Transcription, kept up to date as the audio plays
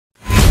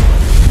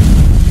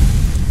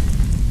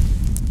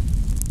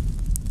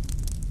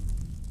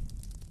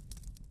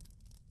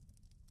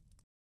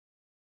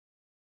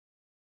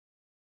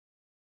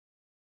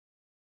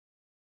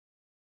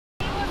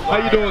How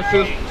you doing,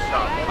 sis?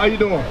 How you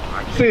doing?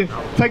 Sis,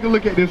 take a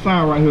look at this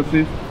sign right here,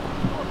 sis.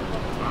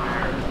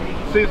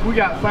 Sis, we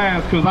got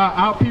signs because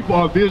our people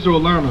are visual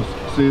learners,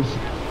 sis.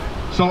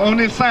 So on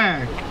this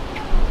sign,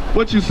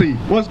 what you see?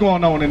 What's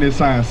going on in this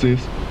sign,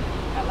 sis?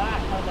 A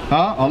lot.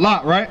 Huh? A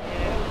lot, right?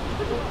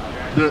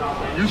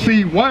 You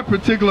see one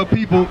particular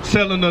people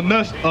selling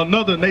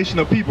another nation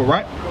of people,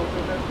 right?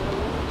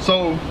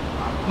 So,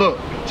 look,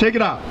 check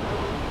it out.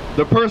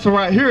 The person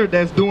right here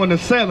that's doing the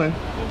selling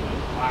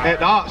at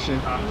the auction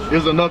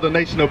is another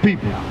nation of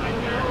people.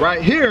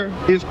 Right here,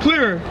 it's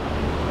clear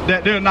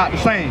that they're not the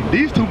same.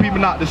 These two people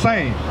not the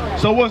same.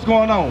 So what's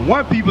going on?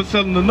 One people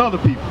selling another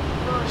people.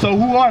 So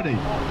who are they?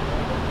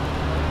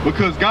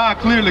 Because God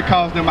clearly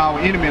calls them our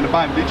enemy in the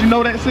Bible. Did you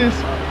know that, sis?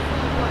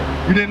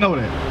 You didn't know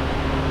that?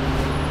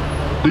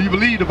 Do you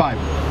believe the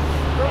Bible?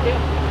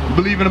 You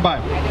believe in the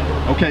Bible?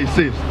 Okay,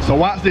 sis. So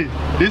watch this.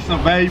 This is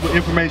some valuable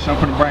information I'm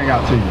going to bring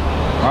out to you.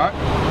 All right?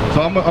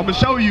 So I'm going to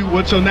show you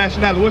what your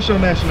nationality. What's your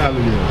nationality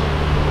is?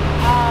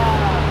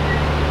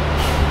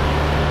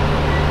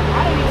 I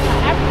don't even know.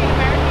 African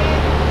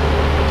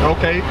American.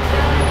 Okay.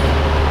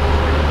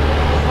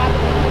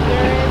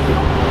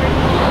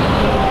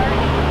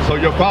 So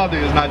your father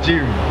is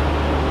Nigerian.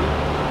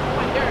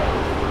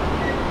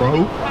 Honduras. For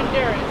who?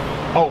 Honduras.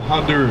 Oh,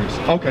 Honduras.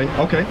 Okay,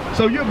 okay.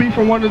 So you'll be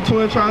from one of the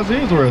 12 tribes of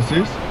Israel,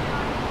 sis.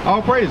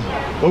 All praises.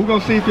 But we're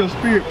going to see if your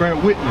spirit bear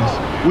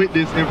witness with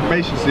this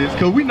information, sis.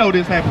 Because we know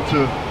this happened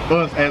to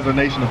us as a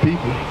nation of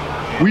people.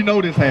 We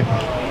know this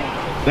happened.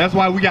 That's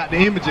why we got the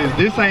images.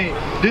 This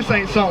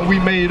ain't something we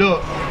made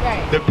up.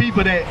 Right. The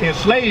people that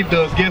enslaved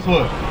us, guess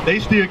what? They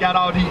still got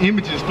all these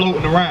images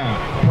floating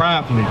around,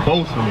 pridefully,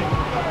 boastfully.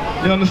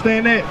 You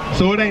understand that?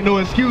 So it ain't no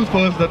excuse for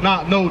us to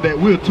not know that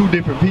we're two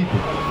different people.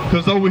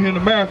 Because over here in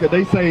America,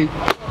 they say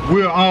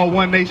we're all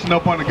one nation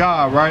up under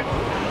God, right?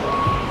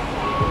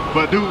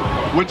 But dude,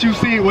 what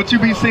you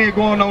be seeing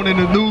going on in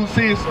the news,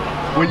 sis,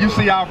 when you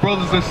see our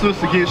brothers and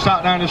sisters get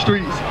shot down the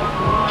streets,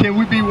 can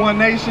we be one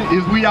nation?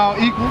 Is we all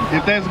equal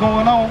if that's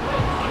going on?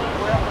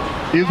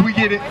 Is we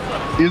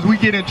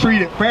getting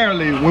treated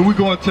fairly when we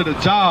go into the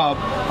job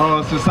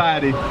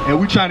society and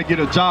we trying to get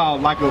a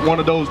job like one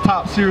of those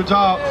top tier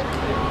jobs?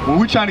 When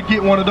we trying to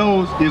get one of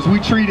those, is we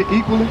treated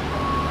equally?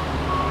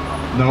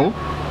 No,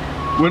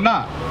 we're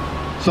not.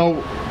 So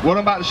what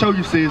I'm about to show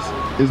you, sis,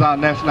 is our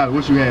nationality.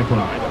 What you have for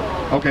me?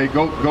 Okay,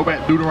 go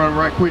back to Deuteronomy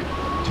right quick.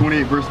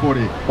 28 verse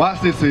 48.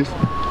 Watch this, sis.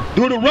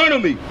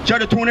 Deuteronomy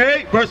chapter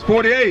 28 verse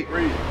 48.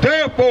 Read.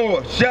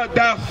 Therefore shalt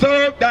thou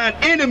serve thine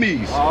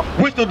enemies,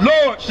 which the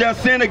Lord shall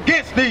send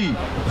against thee.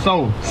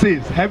 So,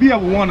 sis, have you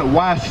ever wondered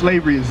why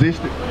slavery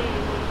existed?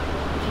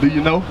 Do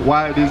you know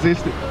why it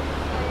existed?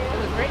 It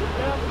was written.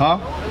 Huh?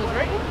 It was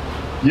written.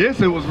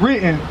 Yes, it was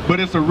written, but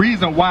it's a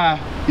reason why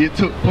it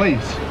took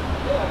place.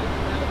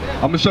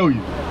 I'm gonna show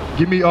you.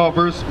 Give me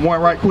verse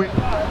 1 right quick.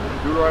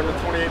 Deuteronomy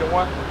 28 and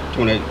 1.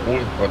 28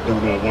 or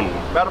Deuteronomy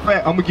 1. Matter of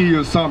fact, I'm gonna give you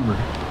a summary.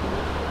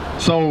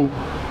 So,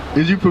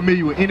 is you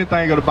familiar with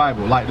anything of the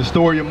Bible? Like the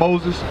story of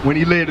Moses when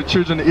he led the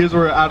children of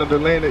Israel out of the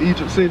land of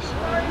Egypt, sis?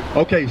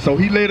 Okay, so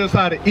he led us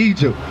out of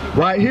Egypt.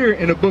 Right here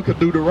in the book of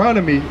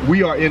Deuteronomy,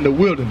 we are in the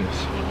wilderness,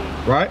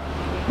 right?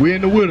 We're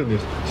in the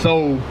wilderness.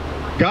 So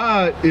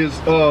God is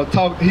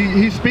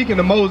he's speaking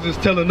to Moses,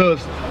 telling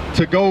us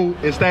to go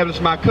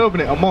establish my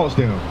covenant amongst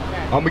them.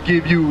 I'm gonna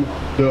give you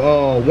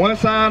the one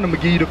side, I'm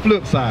gonna give you the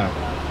flip side.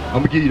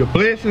 I'm gonna give you the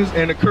blessings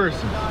and the curses.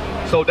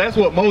 So that's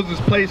what Moses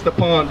placed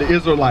upon the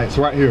Israelites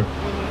right here.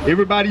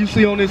 Everybody you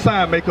see on this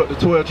sign make up the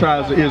 12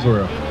 tribes of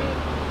Israel.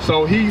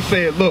 So he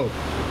said, look,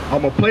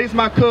 I'm gonna place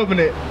my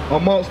covenant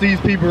amongst these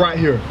people right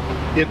here.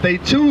 If they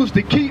choose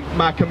to keep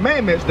my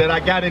commandments that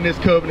I got in this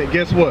covenant,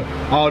 guess what?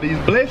 All these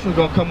blessings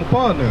gonna come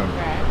upon them.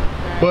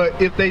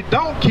 But if they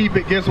don't keep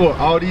it, guess what?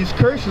 All these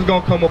curses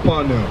gonna come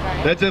upon them.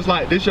 That's just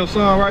like, this your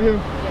son right here?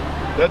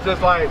 That's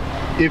just like,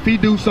 if he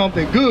do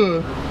something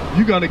good,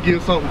 you're gonna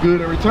give something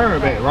good in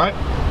return back, right?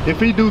 If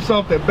he do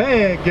something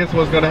bad, guess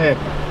what's gonna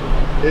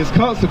happen? There's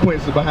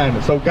consequences behind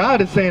it. So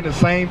God is saying the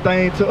same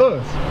thing to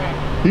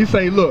us. He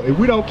say, look, if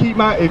you don't keep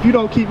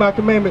my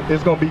commandment,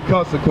 there's gonna be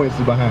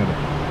consequences behind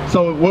it.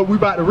 So what we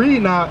about to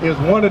read now is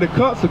one of the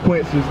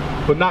consequences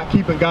for not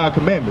keeping God's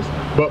commandments.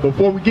 But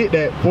before we get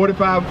that,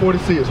 45 and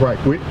 46 right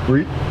quick,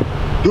 read.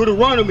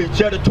 Deuteronomy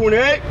chapter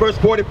 28 verse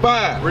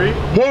 45. Read.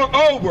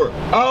 Moreover,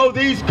 all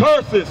these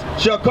curses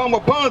shall come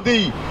upon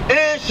thee,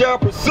 and shall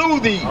pursue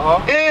thee,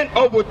 and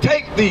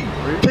overtake thee,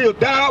 till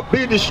thou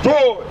be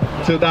destroyed.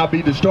 Till thou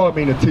be destroyed,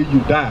 meaning until you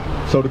die.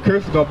 So the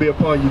curse is going to be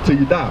upon you till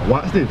you die.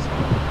 Watch this.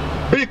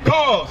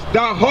 Because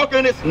thou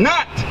hearkenest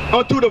not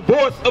unto the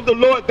voice of the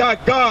Lord thy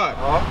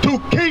God, to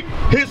keep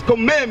his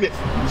commandments.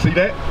 You see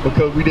that?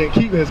 Because we didn't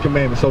keep his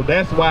commandments. So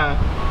that's why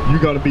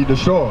you're going to be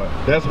destroyed.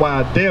 That's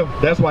why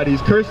that's why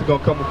these curses are going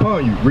to come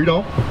upon you. Read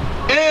on.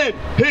 And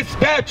his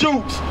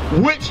statutes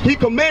which he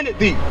commanded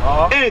thee,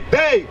 and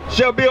they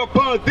shall be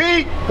upon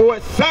thee for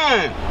a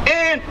sign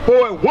and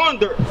for a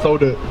wonder. So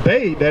the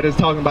they that is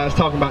talking about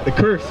the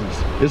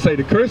curses. It say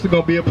the curse is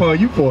going to be upon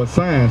you for a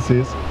sign,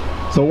 sis.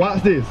 So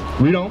watch this.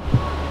 Read on.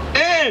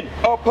 And and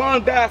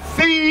upon thy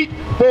seed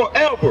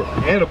forever.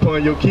 And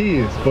upon your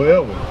kids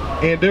forever,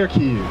 and their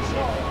kids.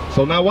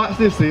 So now watch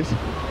this, sis.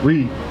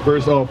 Read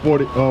verse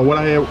 40, what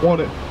I had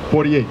wanted,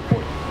 48.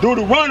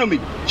 Deuteronomy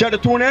chapter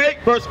 28,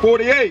 verse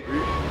 48.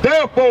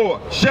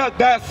 Therefore shalt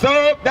thou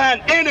serve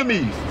thine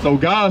enemies. So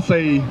God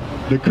say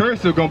the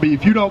curse is gonna be,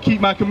 if you don't keep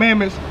my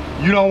commandments,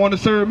 you don't want to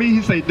serve me.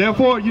 He say,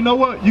 therefore, you know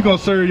what? You're gonna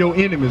serve your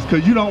enemies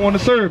because you don't want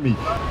to serve me.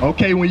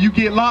 Okay, when you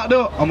get locked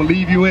up, I'm gonna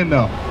leave you in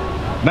there.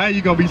 Now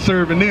you're gonna be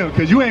serving them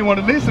because you ain't want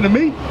to listen to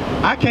me.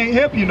 I can't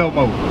help you no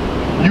more.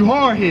 You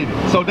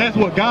hard-headed. So that's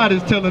what God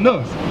is telling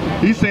us.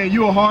 He's saying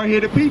you're a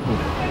hard-headed people.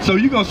 So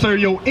you're gonna serve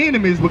your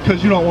enemies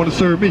because you don't want to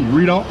serve me.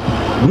 Read on.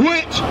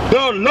 Which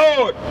the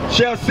Lord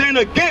shall send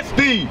against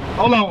thee.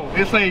 Hold on.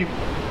 It say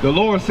the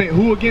Lord sent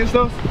who against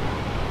us?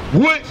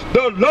 Which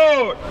the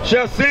Lord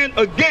shall send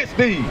against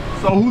thee.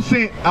 So who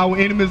sent our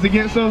enemies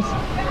against us?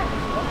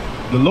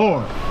 The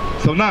Lord.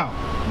 So now,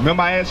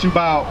 remember I asked you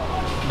about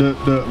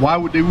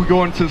why did we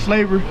go into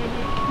slavery?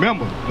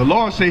 Remember, the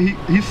Lord said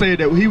he said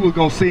that he was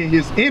gonna send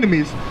his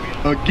enemies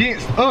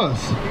against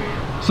us.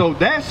 So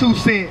that's who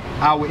sent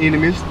our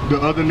enemies, the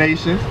other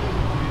nations,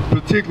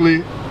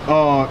 particularly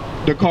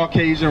the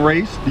Caucasian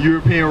race, the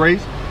European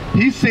race.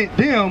 He sent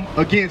them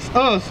against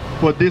us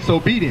for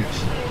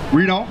disobedience.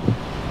 Read on.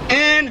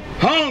 And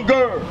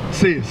hunger.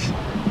 Sis,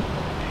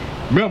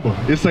 remember,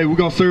 it say we're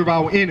gonna serve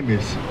our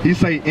enemies. He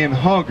say in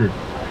hunger.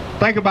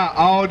 Think about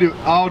all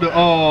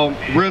the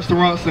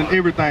restaurants and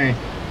everything.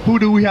 Who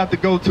do we have to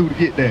go to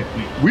get that?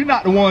 We're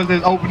not the ones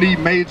that open these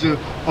major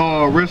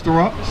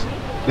restaurants.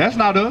 That's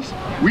not us.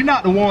 We're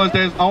not the ones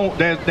that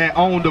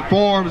own the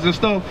farms and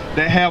stuff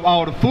that have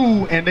all the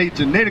food and they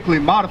genetically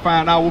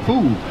modifying our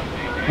food.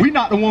 We're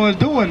not the ones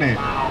doing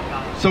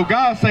that. So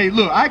God say,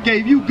 look, I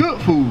gave you good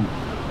food.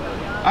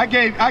 I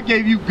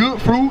gave you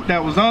good fruit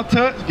that was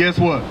untouched. Guess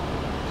what?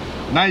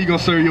 Now you're gonna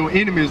serve your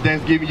enemies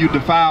that's giving you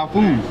defiled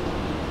food.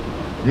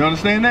 You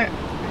understand that?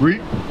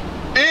 Read.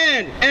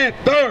 And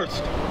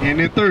thirst. And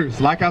in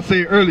thirst. Like I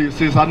said earlier,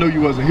 sis, I know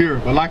you wasn't here,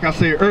 but like I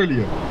said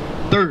earlier,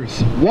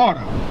 thirst,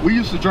 water. We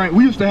used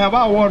to have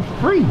our water for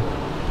free.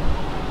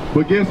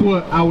 But guess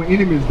what our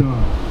enemies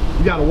done?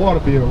 You got a water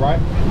bill, right?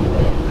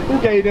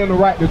 Who gave them the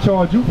right to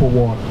charge you for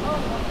water?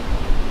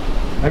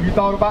 Have you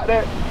thought about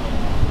that?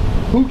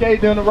 Who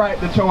gave them the right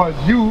to charge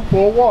you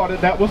for water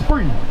that was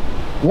free?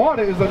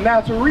 Water is a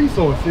natural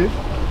resource, sis.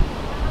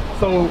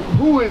 So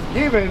who is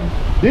giving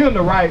them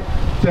the right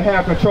to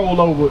have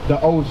control over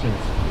the oceans,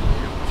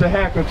 to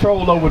have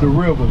control over the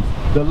rivers,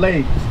 the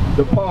lakes,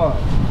 the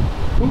ponds?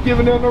 Who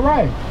giving them the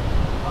right?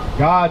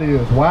 God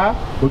is. Why?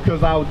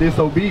 Because our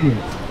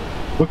disobedience.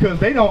 Because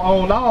they don't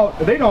own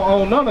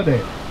none of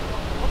that.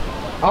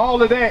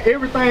 All of that,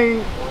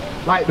 everything,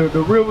 like the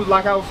rivers,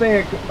 like I was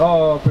saying,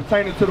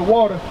 pertaining to the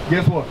water,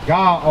 guess what?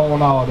 God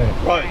owned all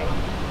that. Right.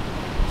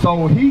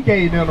 So he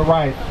gave them the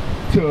right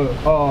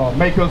to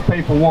make us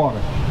pay for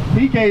water.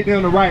 He gave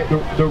them the right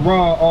to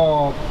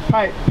run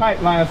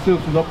pipeline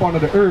systems up under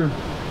the earth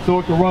so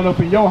it can run up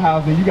in your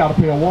house and you got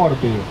to pay a water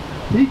bill.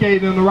 He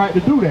gave them the right to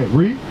do that.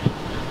 Read.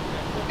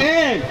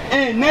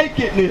 And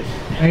nakedness.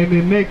 And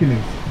in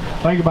nakedness.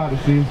 Think about it,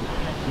 sis.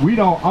 We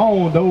don't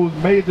own those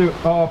major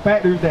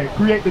factories that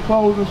create the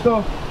clothes and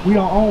stuff. We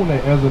don't own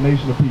that as a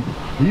nation of people.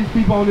 These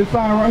people on this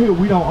sign right here,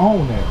 we don't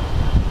own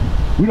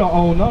that. We don't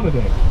own none of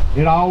that.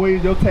 It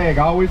always, your tag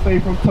always say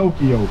from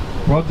Tokyo,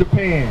 from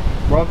Japan,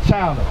 from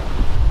China.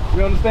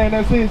 You understand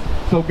that, sis?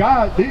 So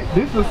God,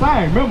 this is a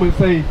sign. Remember, it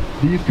say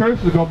these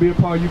curses are going to be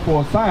upon you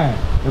for a sign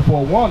and for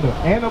a wonder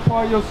and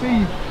upon your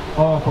seed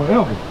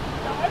forever.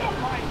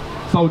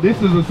 So this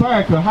is a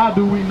sign, because how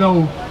do we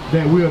know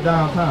that we're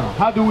downtown?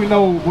 How do we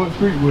know what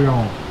street we're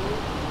on?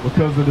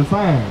 Because of the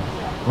signs,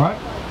 right?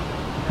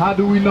 How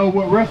do we know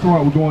what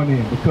restaurant we're going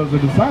in? Because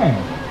of the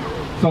signs.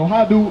 So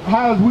how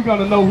is we going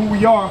to know who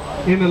we are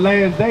in the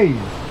last days?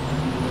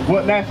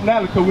 What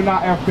nationality? Because we're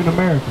not African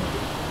American.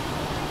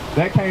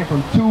 That came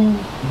from 2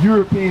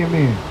 European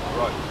men,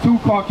 right. 2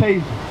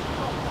 Caucasians.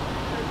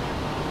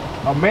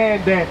 A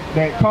man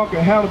that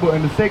conquered Hannibal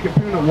in the Second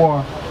Punic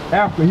War.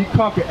 After he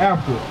conquered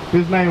Africa,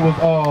 his name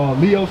was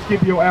Leo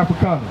Scipio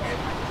Africanus,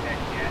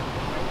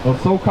 a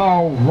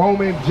so-called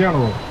Roman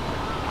general.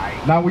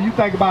 Now, when you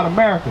think about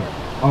America,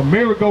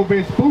 Amerigo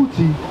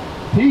Vespucci,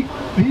 he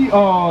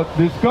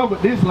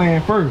discovered this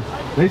land first.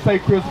 They say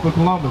Christopher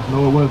Columbus.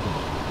 No, it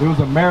wasn't. It was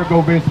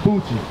Amerigo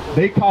Vespucci.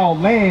 They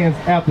called lands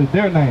after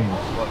their names.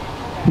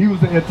 He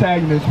was an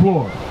Italian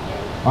explorer.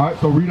 All right,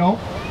 so read on.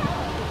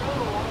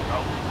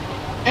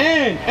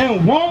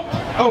 And want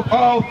of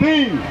all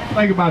things.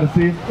 Think about it,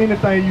 sis.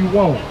 Anything you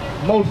want,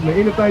 mostly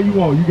anything you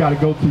want, you got to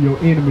go to your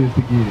enemies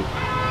to get it.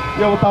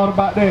 You ever thought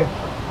about that?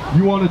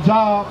 You want a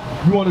job?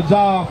 You want a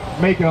job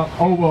making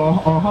over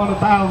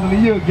 100,000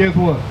 a year? Guess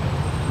what?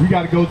 You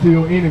got to go to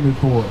your enemies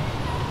for it.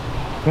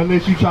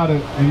 Unless you try to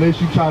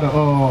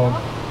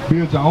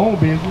build your own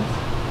business.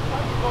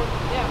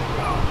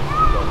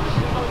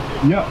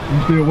 Yeah,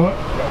 you still what?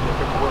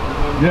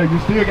 Yeah, you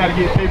still got to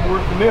get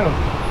paperwork from them.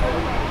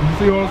 You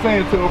see what I'm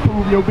saying? To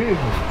approve your business.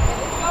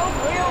 It goes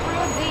real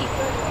deep.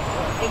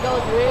 It it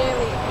goes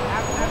really.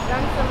 I've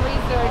done some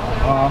research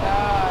and I'm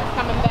like, it's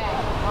coming back.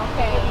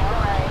 Okay,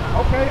 all right.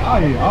 Okay, oh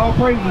yeah, all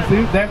praises,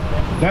 sis.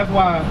 That's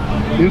why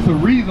it's a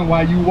reason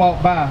why you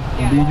walked by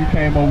and then you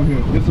came over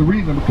here. It's a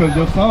reason because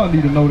your son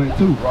need to know that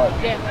too.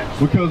 Right. Yeah.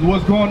 Because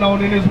what's going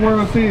on in this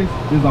world, sis,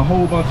 is a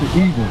whole bunch of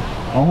evil,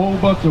 a whole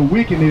bunch of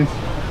wickedness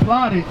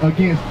plotted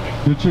against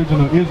the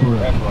children of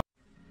Israel.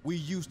 We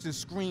used to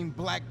scream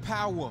black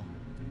power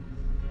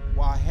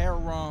while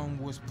heroin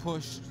was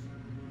pushed.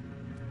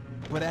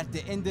 But at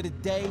the end of the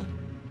day,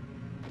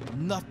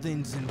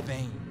 nothing's in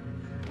vain.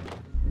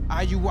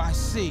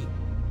 IUIC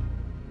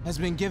has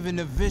been given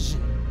a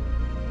vision.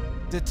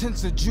 The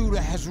tents of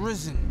Judah has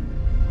risen.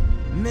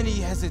 Many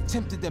has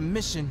attempted the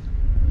mission.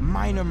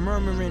 Minor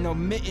murmuring,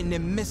 omitting,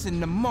 and missing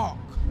the mark.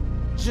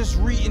 Just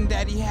reading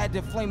that he had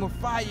the flame of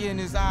fire in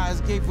his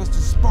eyes gave us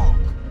the spark.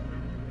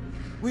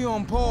 We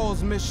on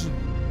Paul's mission.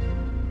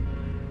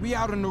 We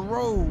out on the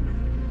road,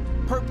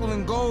 purple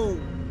and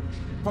gold.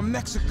 From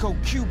Mexico,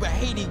 Cuba,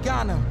 Haiti,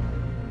 Ghana,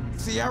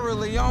 Sierra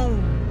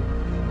Leone.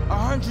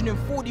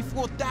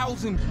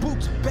 144,000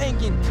 boots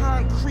banging,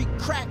 concrete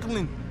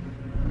crackling.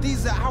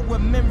 These are our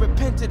men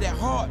repented at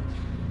heart.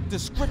 The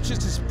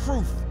scriptures is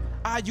proof.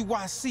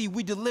 IUIC,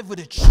 we deliver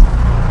the truth.